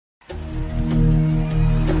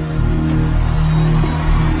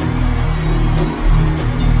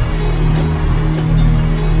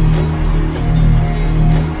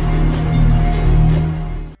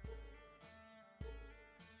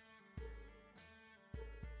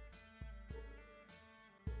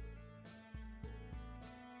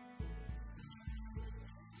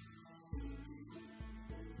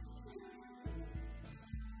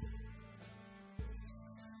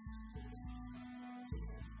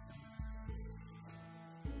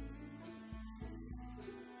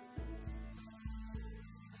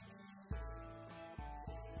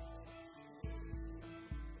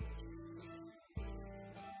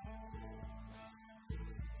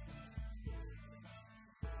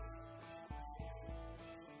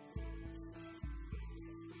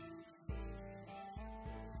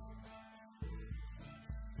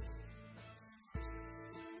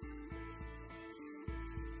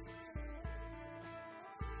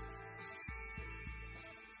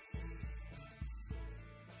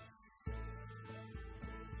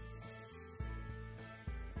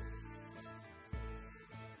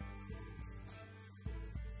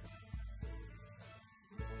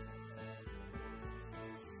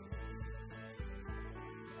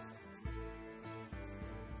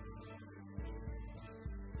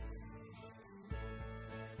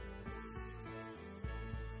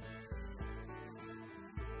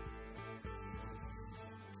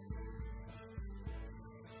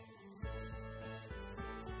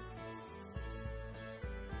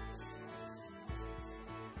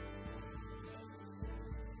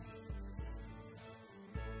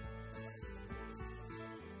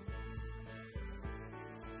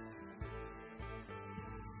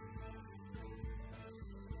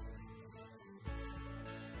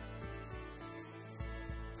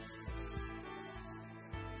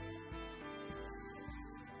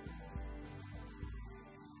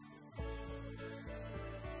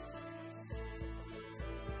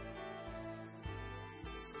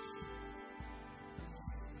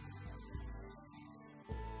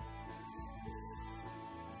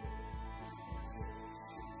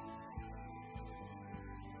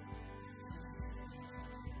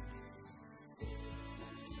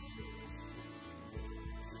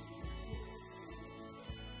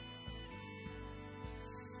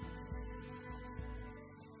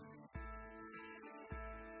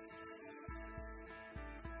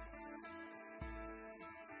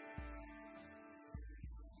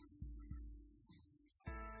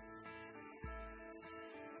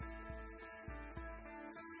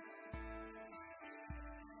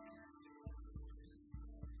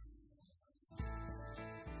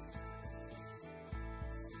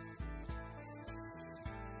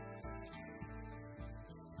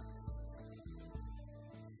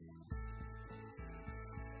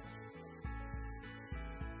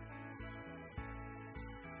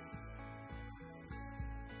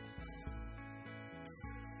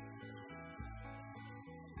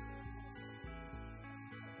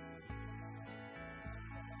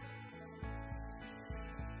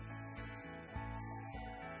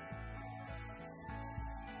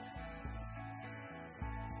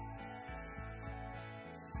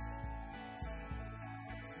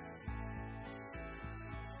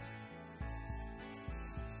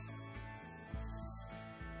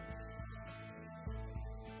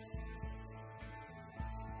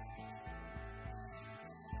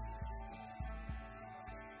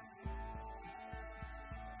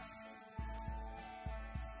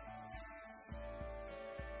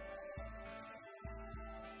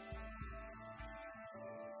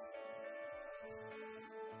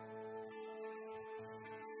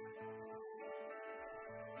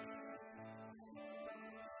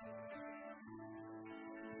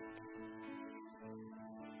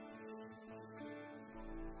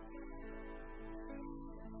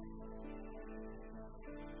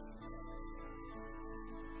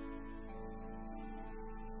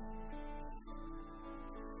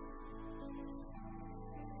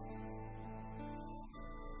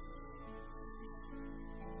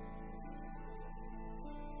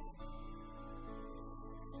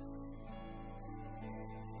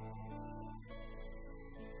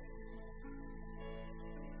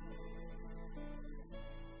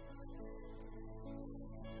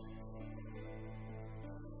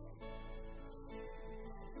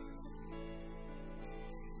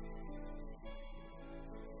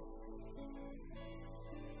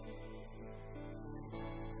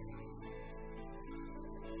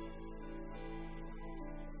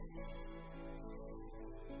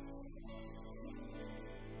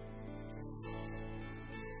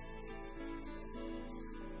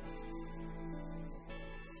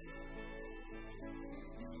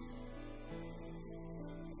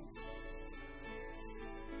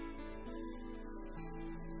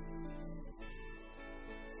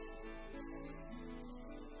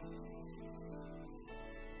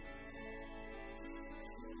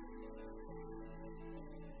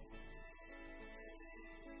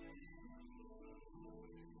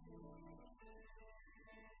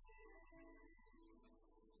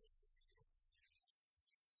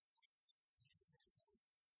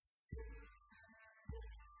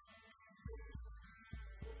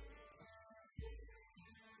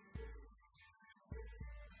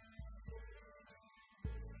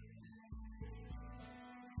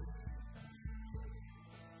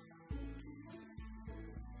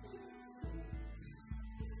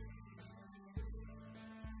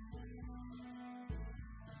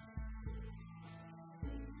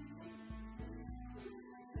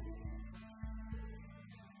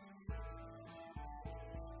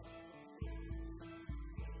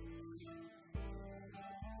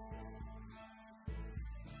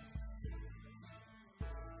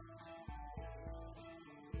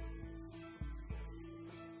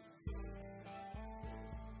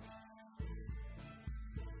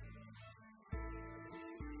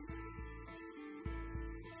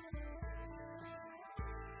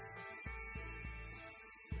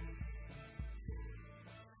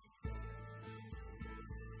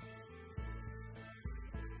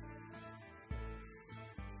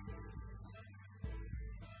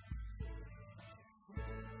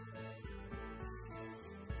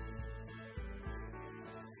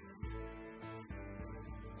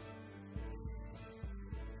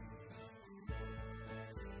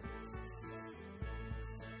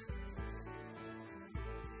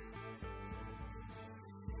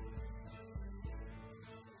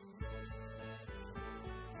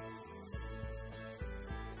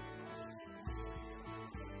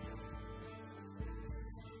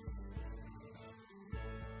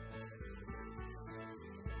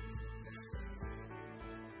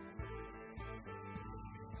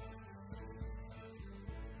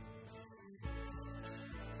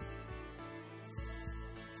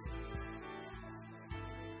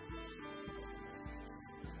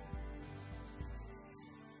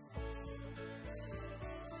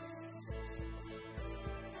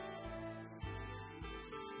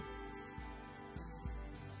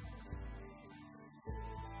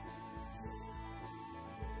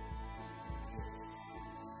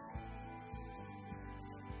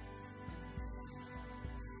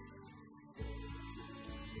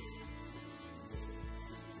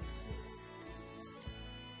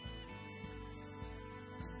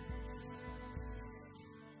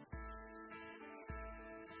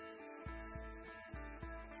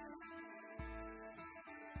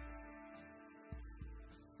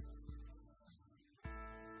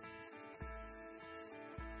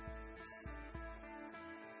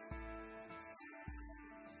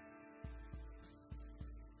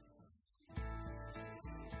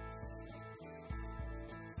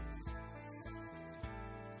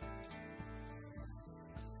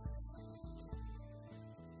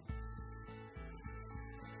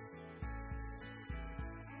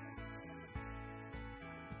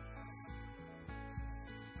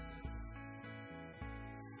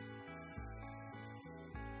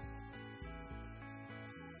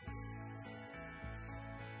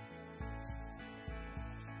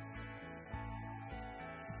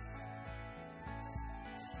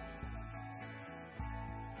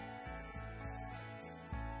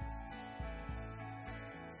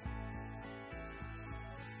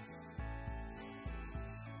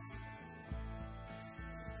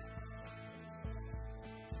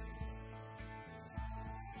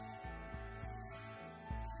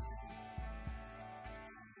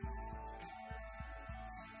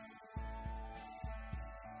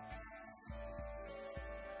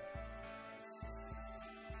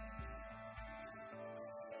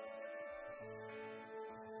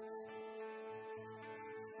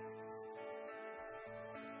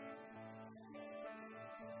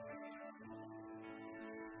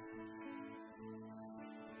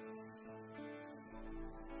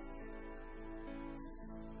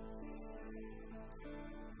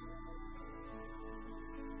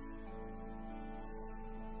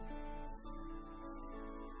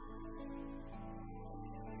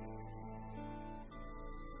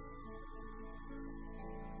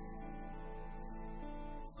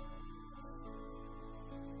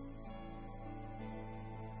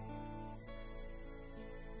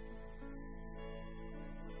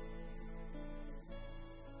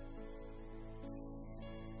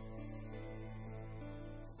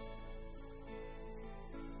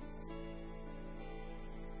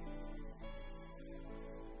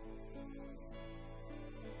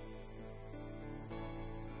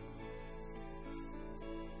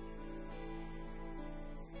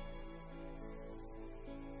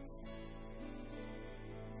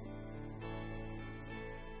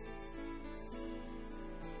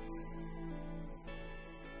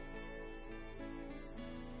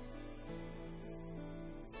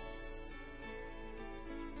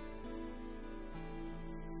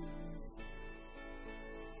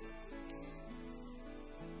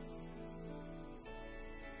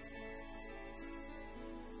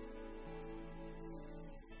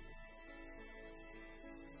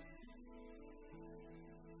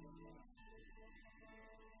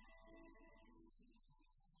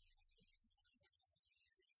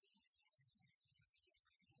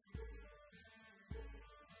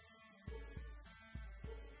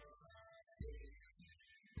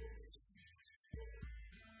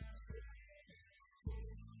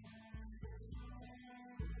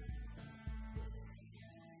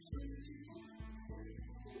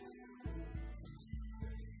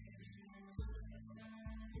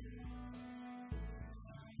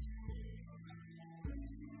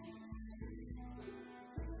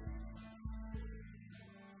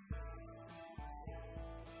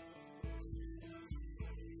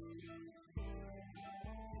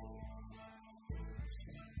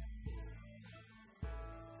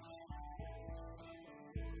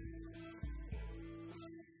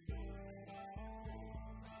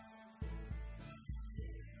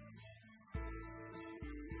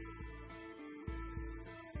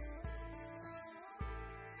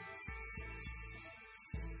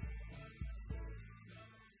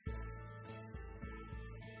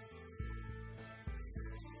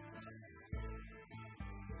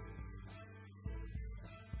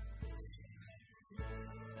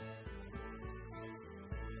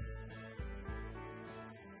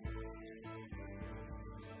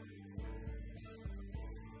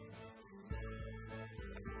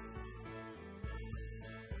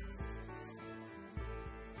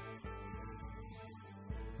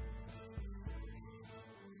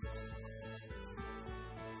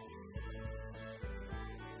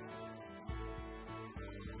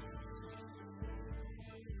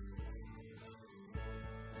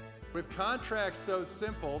With contracts so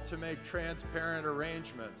simple to make transparent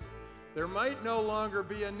arrangements, there might no longer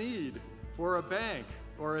be a need for a bank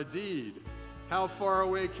or a deed. How far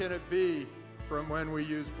away can it be from when we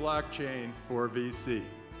use blockchain for VC?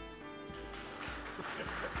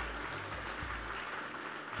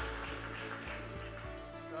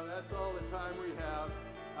 So that's all the time we have,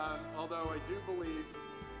 although I do believe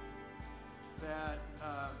that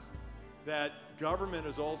that government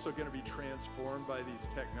is also going to be transformed by these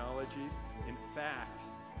technologies. In fact,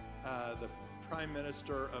 the Prime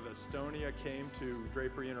Minister of Estonia came to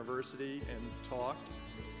Draper University and talked,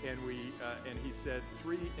 and he said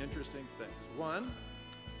three interesting things. One,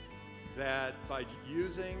 that by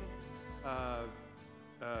using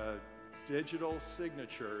digital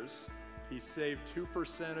signatures, he saved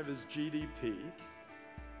 2% of his GDP.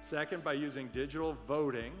 Second, by using digital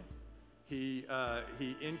voting, he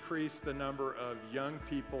increased the number of young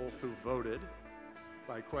people who voted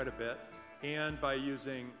by quite a bit. And by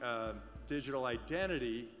using digital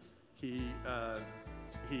identity, he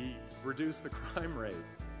reduced the crime rate.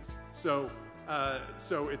 So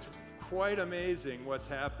it's quite amazing what's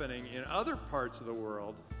happening in other parts of the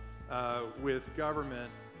world with government,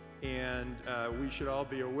 and we should all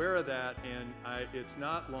be aware of that. And it's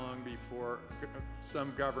not long before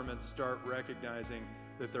some governments start recognizing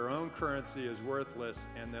that their own currency is worthless,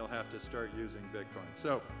 and they'll have to start using Bitcoin.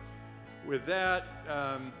 So with that,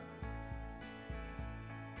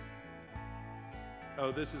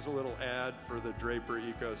 oh, this is a little ad for the Draper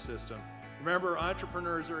ecosystem. Remember,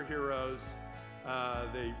 entrepreneurs are heroes.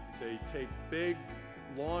 They take big,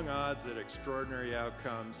 long odds at extraordinary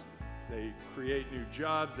outcomes. They create new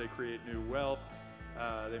jobs, they create new wealth,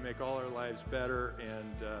 they make all our lives better,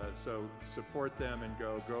 and so support them and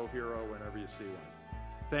go hero whenever you see one.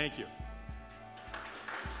 Thank you.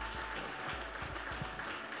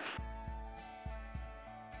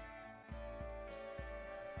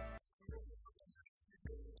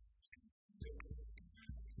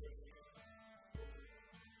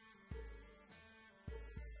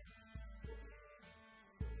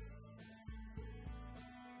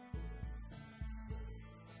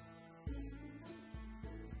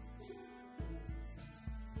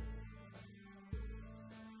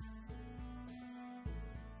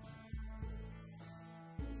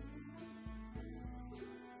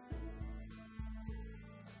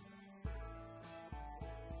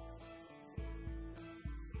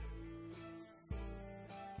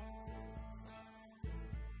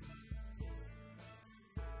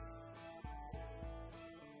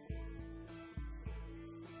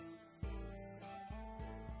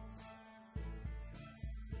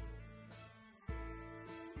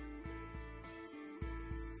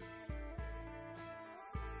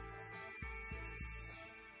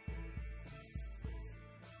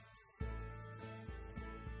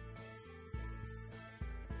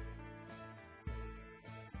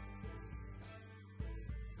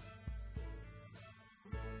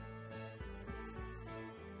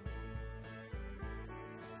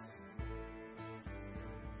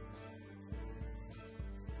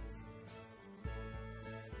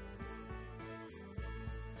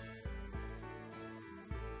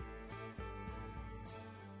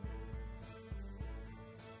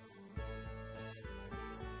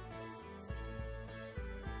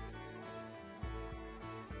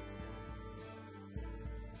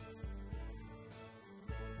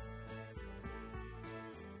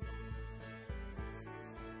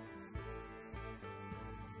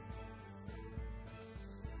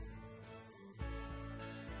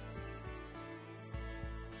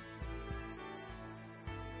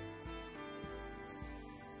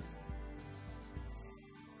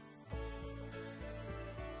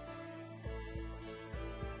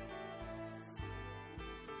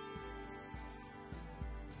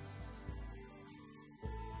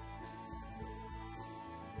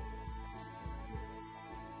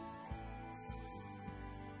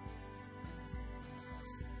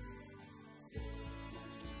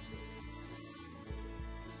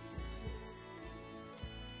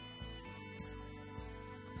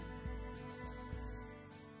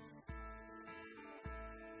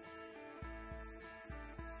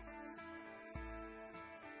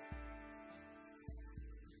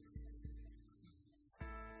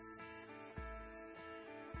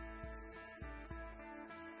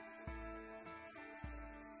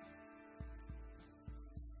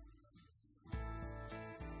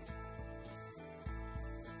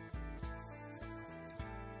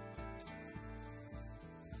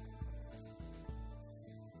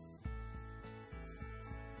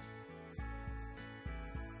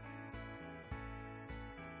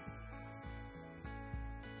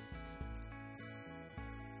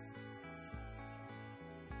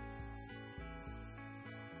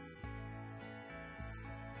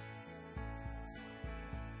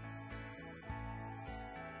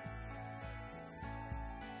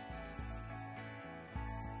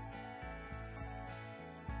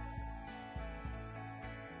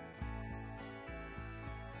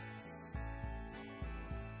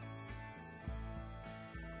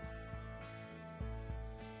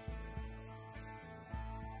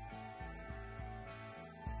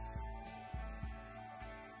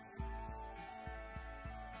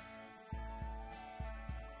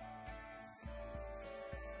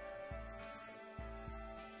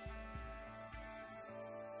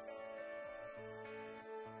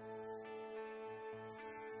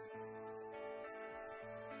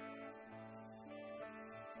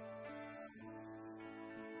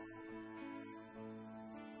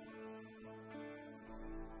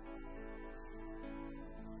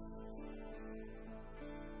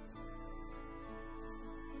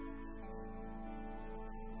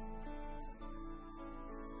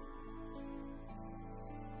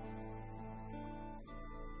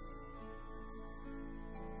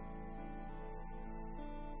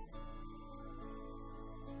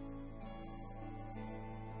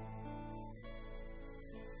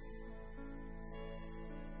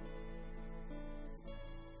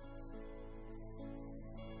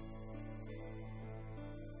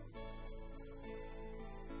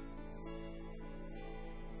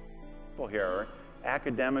 people here,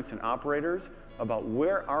 academics and operators, about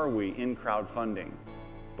where are we in crowdfunding,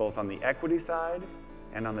 both on the equity side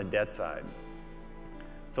and on the debt side.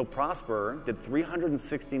 So Prosper did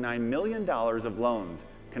 $369 million of loans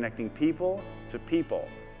connecting people to people,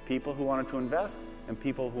 people who wanted to invest and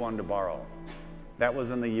people who wanted to borrow. That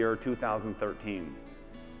was in the year 2013,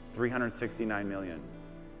 369 million.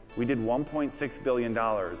 We did $1.6 billion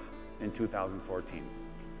in 2014.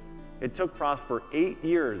 It took Prosper 8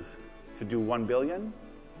 years to do 1 billion.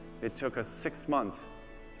 It took us 6 months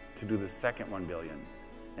to do the second 1 billion,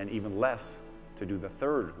 and even less to do the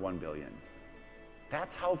third 1 billion.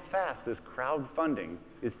 That's how fast this crowdfunding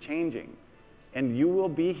is changing. And you will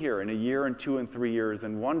be here in a year and 2 and 3 years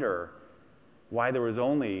and wonder why there was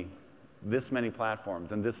only this many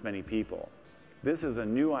platforms and this many people. This is a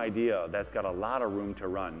new idea that's got a lot of room to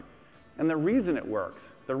run. And the reason it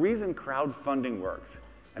works, the reason crowdfunding works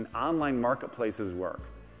and online marketplaces work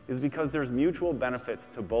is because there's mutual benefits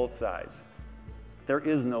to both sides. There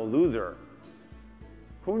is no loser.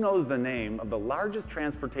 Who knows the name of the largest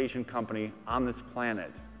transportation company on this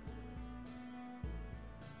planet?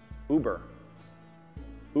 Uber.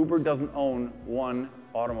 Uber doesn't own one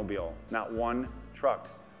automobile, not one truck.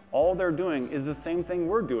 All they're doing is the same thing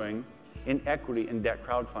we're doing in equity and debt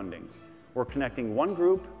crowdfunding. We're connecting one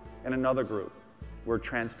group and another group. We're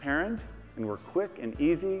transparent and we're quick and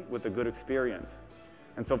easy with a good experience.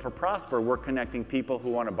 And so for Prosper, we're connecting people who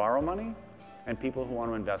want to borrow money and people who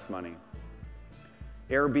want to invest money.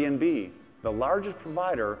 Airbnb, the largest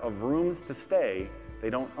provider of rooms to stay, they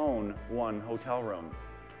don't own one hotel room.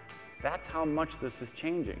 That's how much this is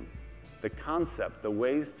changing. The concept, the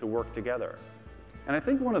ways to work together. And I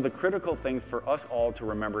think one of the critical things for us all to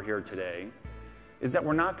remember here today is that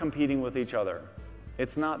we're not competing with each other.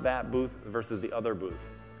 It's not that booth versus the other booth.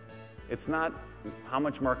 It's not how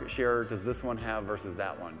much market share does this one have versus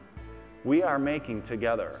that one. We are making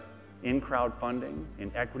together in crowdfunding,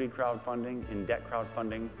 in equity crowdfunding, in debt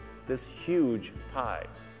crowdfunding, this huge pie.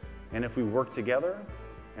 And if we work together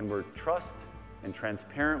and we're trust and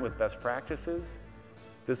transparent with best practices,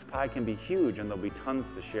 this pie can be huge and there'll be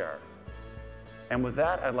tons to share. And with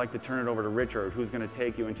that, I'd like to turn it over to Richard, who's going to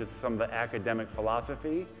take you into some of the academic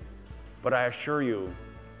philosophy. But I assure you,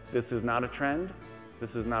 this is not a trend,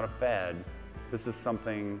 this is not a fad, this is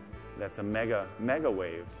something that's a mega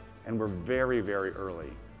wave, and we're very, very early.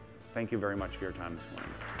 Thank you very much for your time this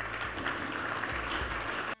morning.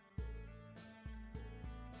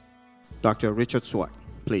 Dr. Richard Swart,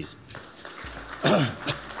 please.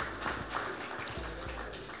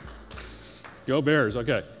 Go Bears,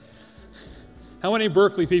 okay. How many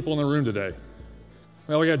Berkeley people in the room today?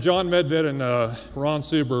 Well, we got John Medved and Ron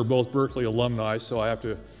Suber, both Berkeley alumni, so I have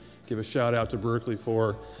to give a shout out to Berkeley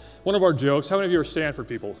for one of our jokes. How many of you are Stanford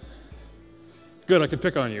people? Good, I can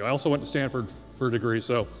pick on you. I also went to Stanford for a degree,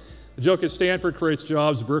 so the joke is Stanford creates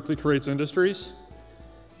jobs, Berkeley creates industries,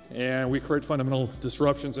 and we create fundamental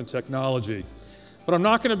disruptions in technology. But I'm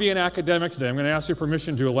not going to be an academic today. I'm going to ask your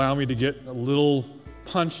permission to allow me to get a little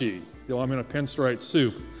punchy, though I'm in a pinstripe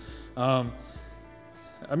suit.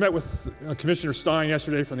 I met with Commissioner Stein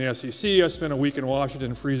yesterday from the SEC. I spent a week in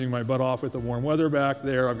Washington freezing my butt off with the warm weather back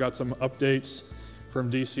there. I've got some updates from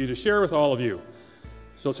DC to share with all of you.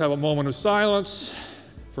 So let's have a moment of silence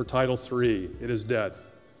for Title III. It is dead.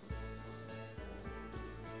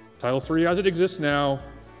 Title III as it exists now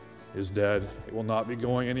is dead. It will not be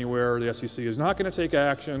going anywhere. The SEC is not going to take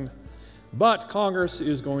action, but Congress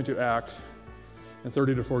is going to act. In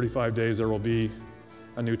 30 to 45 days, there will be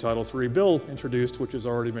a new Title III bill introduced, which has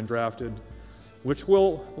already been drafted, which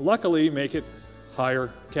will luckily make it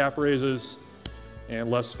higher cap raises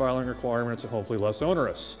and less filing requirements and hopefully less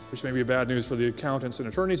onerous, which may be bad news for the accountants and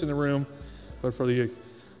attorneys in the room, but for the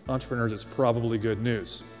entrepreneurs, it's probably good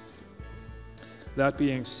news. That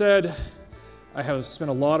being said, I have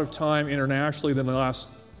spent a lot of time internationally in the last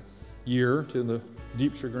year, to the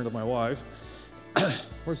deep chagrin of my wife.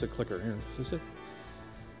 Where's the clicker here? Is this it?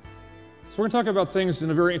 So we're going to talk about things in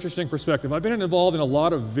a very interesting perspective. I've been involved in a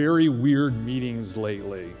lot of very weird meetings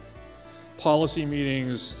lately. Policy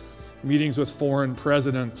meetings, meetings with foreign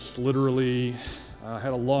presidents, literally. I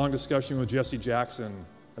had a long discussion with Jesse Jackson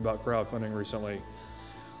about crowdfunding recently.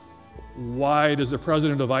 Why does the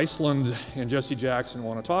president of Iceland and Jesse Jackson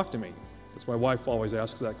want to talk to me? That's my wife always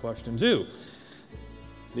asks that question too.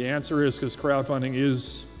 The answer is because crowdfunding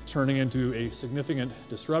is turning into a significant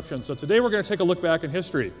disruption. So today we're going to take a look back in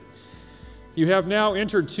history. You have now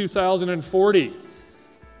entered 2040.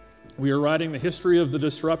 We are writing the history of the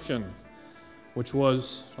disruption, which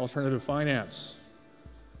was alternative finance.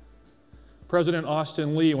 President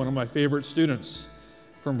Austin Lee, one of my favorite students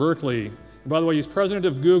from Berkeley, And by the way, he's president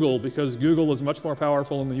of Google because Google is much more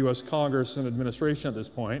powerful in the US Congress and administration at this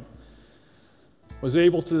point, was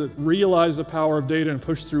able to realize the power of data and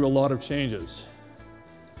push through a lot of changes.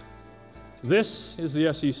 This is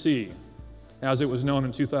the SEC, as it was known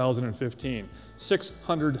in 2015.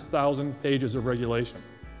 600,000 pages of regulation.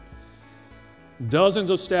 Dozens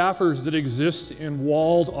of staffers that exist in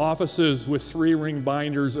walled offices with 3-ring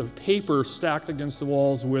binders of paper stacked against the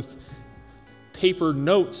walls with paper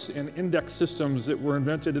notes and index systems that were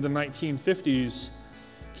invented in the 1950s,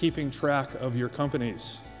 keeping track of your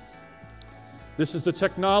companies. This is the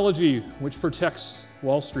technology which protects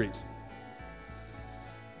Wall Street.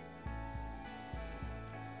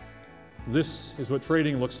 This is what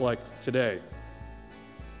trading looks like today.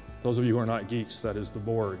 Those of you who are not geeks, that is the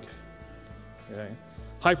Borg. Okay?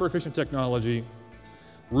 Hyper-efficient technology,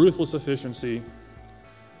 ruthless efficiency,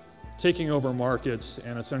 taking over markets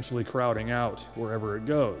and essentially crowding out wherever it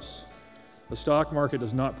goes. The stock market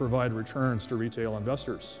does not provide returns to retail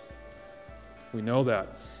investors. We know that.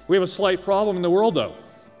 We have a slight problem in the world, though.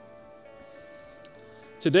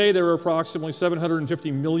 Today, there are approximately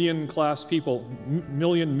 750 million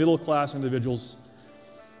middle-class individuals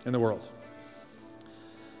in the world.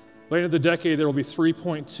 By the end of the decade, there will be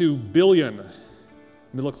 3.2 billion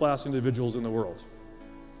middle-class individuals in the world.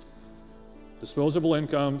 Disposable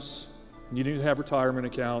incomes, needing to have retirement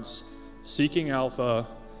accounts, seeking alpha,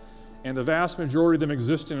 and the vast majority of them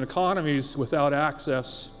exist in economies without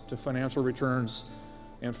access to financial returns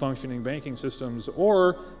and functioning banking systems,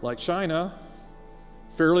 or, like China,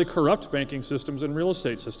 fairly corrupt banking systems and real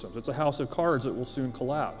estate systems. It's a house of cards that will soon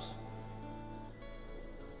collapse.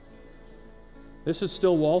 This is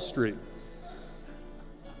still Wall Street.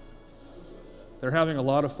 They're having a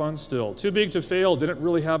lot of fun still. Too big to fail didn't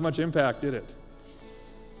really have much impact, did it?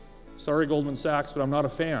 Sorry, Goldman Sachs, but I'm not a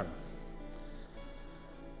fan.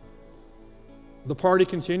 The party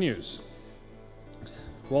continues.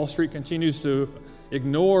 Wall Street continues to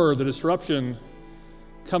ignore the disruption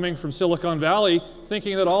coming from Silicon Valley,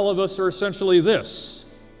 thinking that all of us are essentially this.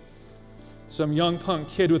 Some young punk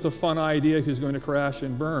kid with a fun idea who's going to crash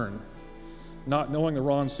and burn, not knowing the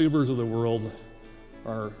Ron Subers of the world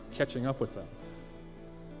are catching up with them.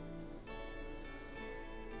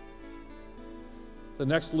 The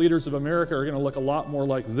next leaders of America are going to look a lot more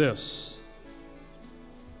like this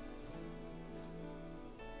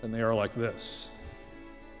than they are like this.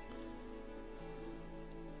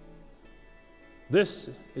 This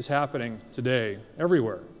is happening today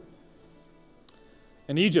everywhere.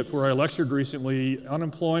 In Egypt, where I lectured recently,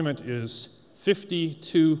 unemployment is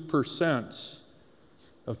 52%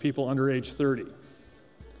 of people under age 30.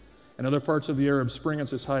 In other parts of the Arab Spring,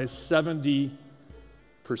 it's as high as 70%.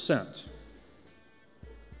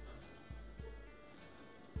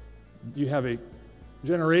 You have a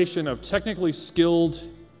generation of technically skilled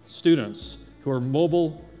students who are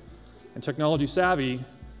mobile and technology savvy,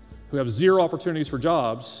 who have zero opportunities for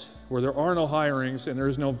jobs, where there are no hirings and there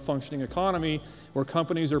is no functioning economy, where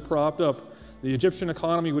companies are propped up. The Egyptian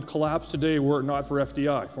economy would collapse today were it not for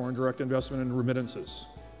FDI, foreign direct investment and remittances.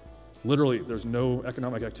 Literally, there's no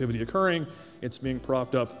economic activity occurring. It's being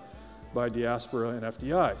propped up by diaspora and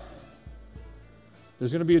FDI.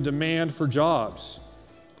 There's going to be a demand for jobs,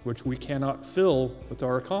 which we cannot fill with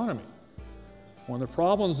our economy. One of the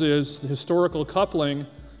problems is the historical coupling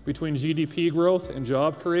between GDP growth and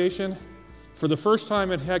job creation, for the first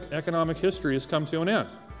time in economic history, has come to an end.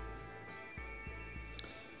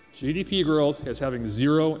 GDP growth is having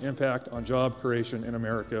zero impact on job creation in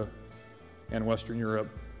America and Western Europe,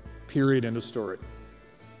 period, end of story.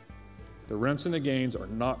 The rents and the gains are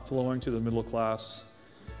not flowing to the middle class,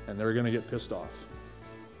 and they're going to get pissed off.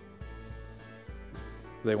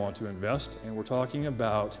 They want to invest, and we're talking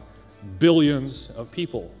about billions of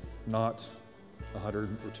people, not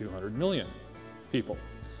 100 or 200 million people.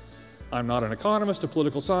 I'm not an economist, a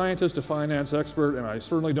political scientist, a finance expert, and I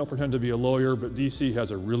certainly don't pretend to be a lawyer, but DC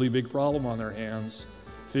has a really big problem on their hands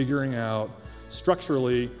figuring out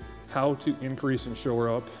structurally how to increase and shore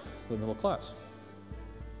up the middle class.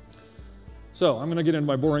 So I'm going to get into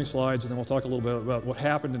my boring slides, and then we'll talk a little bit about what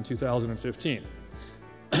happened in 2015.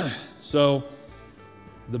 So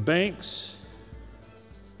the banks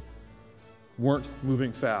weren't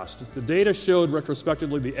moving fast. The data showed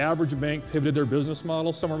retrospectively the average bank pivoted their business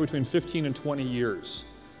model somewhere between 15 and 20 years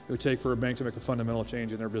it would take for a bank to make a fundamental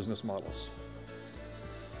change in their business models.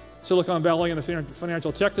 Silicon Valley and the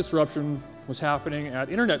financial tech disruption was happening at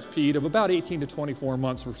internet speed of about 18 to 24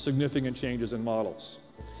 months for significant changes in models.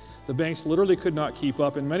 The banks literally could not keep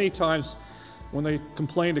up, and many times when they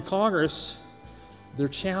complained to Congress, their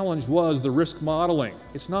challenge was the risk modeling.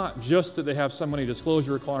 It's not just that they have so many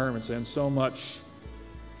disclosure requirements and so much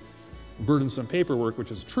burdensome paperwork,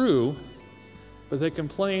 which is true, but they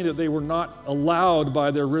complained that they were not allowed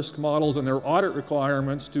by their risk models and their audit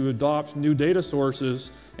requirements to adopt new data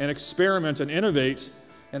sources and experiment and innovate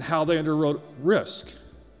in how they underwrote risk.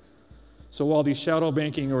 So while these shadow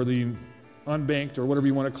banking or the unbanked or whatever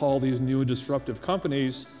you want to call these new disruptive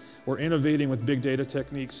companies were innovating with big data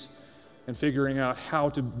techniques and figuring out how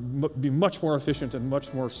to be much more efficient and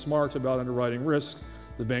much more smart about underwriting risk,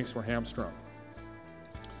 the banks were hamstrung.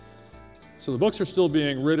 So the books are still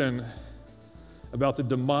being written about the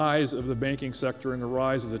demise of the banking sector and the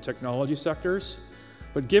rise of the technology sectors.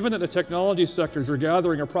 But given that the technology sectors are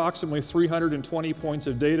gathering approximately 320 points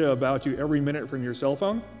of data about you every minute from your cell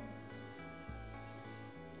phone,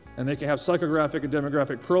 and they can have psychographic and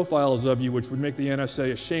demographic profiles of you, which would make the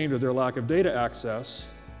NSA ashamed of their lack of data access,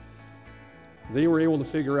 they were able to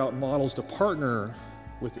figure out models to partner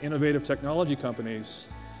with innovative technology companies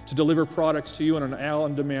to deliver products to you on an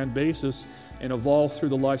on-demand basis and evolve through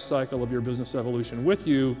the life cycle of your business evolution with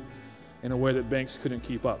you in a way that banks couldn't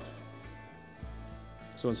keep up.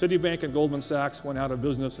 So when Citibank and Goldman Sachs went out of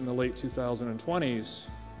business in the late 2020s,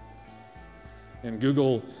 and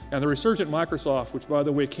Google and the resurgent Microsoft, which by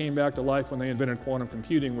the way came back to life when they invented quantum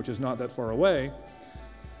computing, which is not that far away,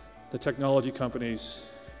 the technology companies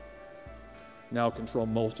now control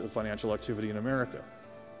most of financial activity in America.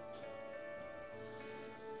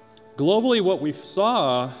 Globally, what we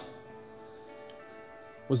saw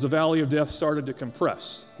was the valley of death started to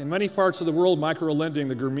compress. In many parts of the world, micro-lending,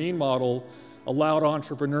 the Grameen model, allowed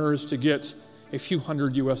entrepreneurs to get a few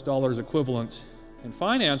 $100 US equivalent in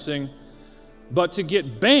financing, but to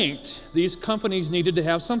get banked, these companies needed to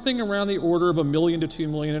have something around the order of $1 million to $2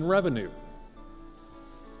 million in revenue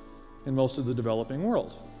in most of the developing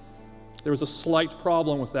world. There was a slight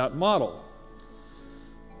problem with that model.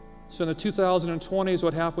 So in the 2020s,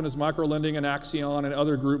 what happened is microlending and Axion and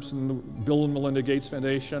other groups and the Bill and Melinda Gates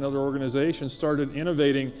Foundation and other organizations started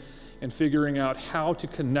innovating and figuring out how to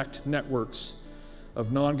connect networks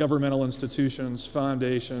of non-governmental institutions,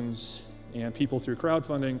 foundations, and people through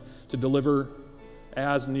crowdfunding to deliver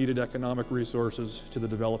as needed economic resources to the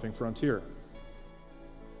developing frontier.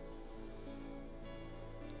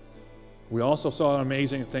 We also saw an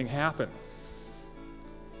amazing thing happen.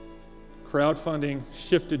 Crowdfunding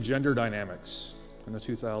shifted gender dynamics in the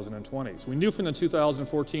 2020s. We knew from the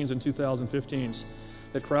 2014s and 2015s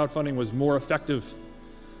that crowdfunding was more effective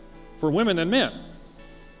for women than men.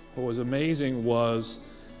 What was amazing was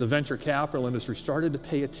the venture capital industry started to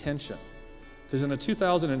pay attention. Because in the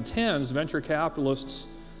 2010s, venture capitalists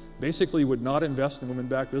basically would not invest in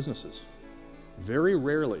women-backed businesses. Very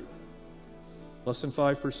rarely, less than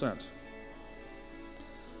 5%.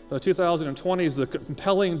 By the 2020s, the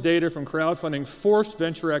compelling data from crowdfunding forced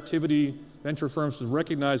venture firms to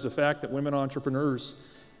recognize the fact that women entrepreneurs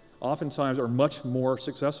oftentimes are much more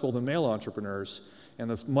successful than male entrepreneurs. And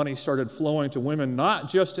the money started flowing to women, not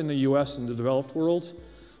just in the US and the developed world,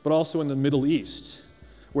 but also in the Middle East,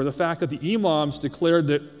 where the fact that the imams declared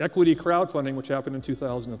that equity crowdfunding, which happened in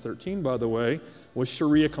 2013, by the way, was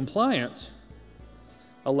Sharia compliant,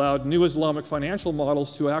 allowed new Islamic financial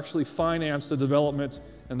models to actually finance the development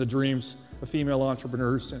and the dreams of female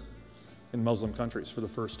entrepreneurs in Muslim countries for the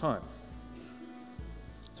first time.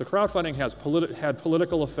 So crowdfunding had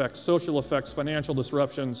political effects, social effects, financial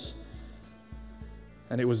disruptions,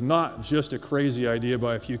 and it was not just a crazy idea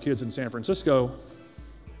by a few kids in San Francisco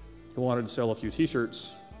who wanted to sell a few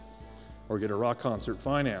t-shirts or get a rock concert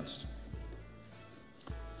financed.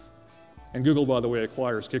 And Google, by the way,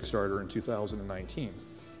 acquires Kickstarter in 2019.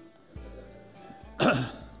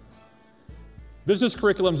 Business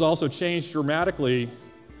curriculums also changed dramatically,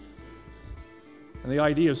 and the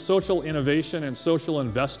idea of social innovation and social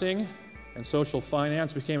investing and social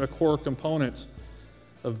finance became a core component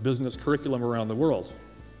of business curriculum around the world.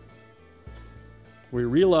 We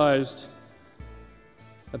realized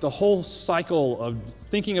that the whole cycle of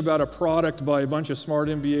thinking about a product by a bunch of smart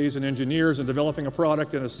MBAs and engineers and developing a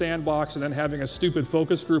product in a sandbox and then having a stupid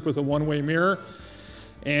focus group with a one-way mirror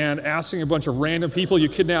and asking a bunch of random people you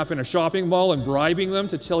kidnap in a shopping mall and bribing them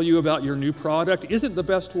to tell you about your new product isn't the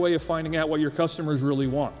best way of finding out what your customers really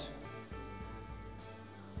want.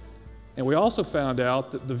 And we also found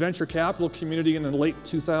out that the venture capital community in the late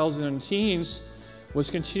 2010s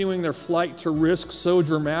was continuing their flight to risk so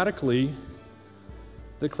dramatically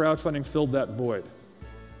that crowdfunding filled that void.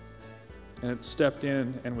 And it stepped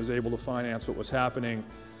in and was able to finance what was happening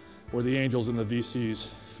where the angels and the VCs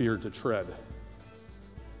feared to tread.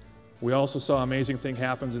 We also saw amazing thing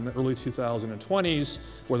happens in the early 2020s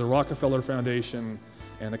where the Rockefeller Foundation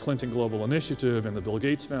and the Clinton Global Initiative and the Bill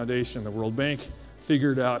Gates Foundation and the World Bank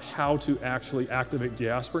figured out how to actually activate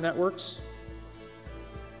diaspora networks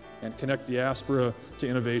and connect diaspora to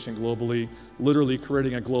innovation globally, literally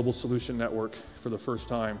creating a global solution network for the first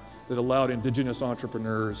time that allowed indigenous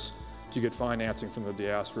entrepreneurs to get financing from the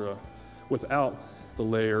diaspora without the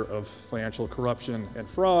layer of financial corruption and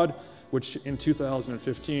fraud, which in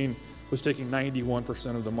 2015 was taking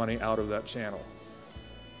 91% of the money out of that channel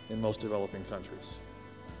in most developing countries.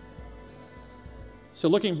 So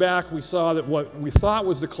looking back, we saw that what we thought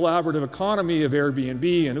was the collaborative economy of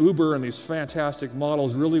Airbnb and Uber and these fantastic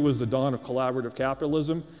models really was the dawn of collaborative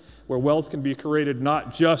capitalism, where wealth can be created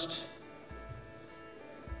not just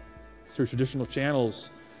through traditional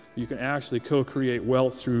channels, you can actually co-create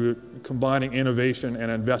wealth through combining innovation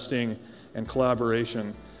and investing and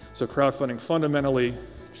collaboration. So crowdfunding fundamentally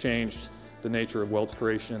changed the nature of wealth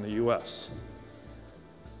creation in the US.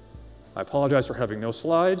 I apologize for having no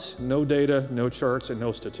slides, no data, no charts, and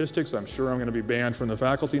no statistics. I'm sure I'm going to be banned from the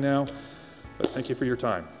faculty now, but thank you for your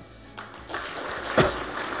time.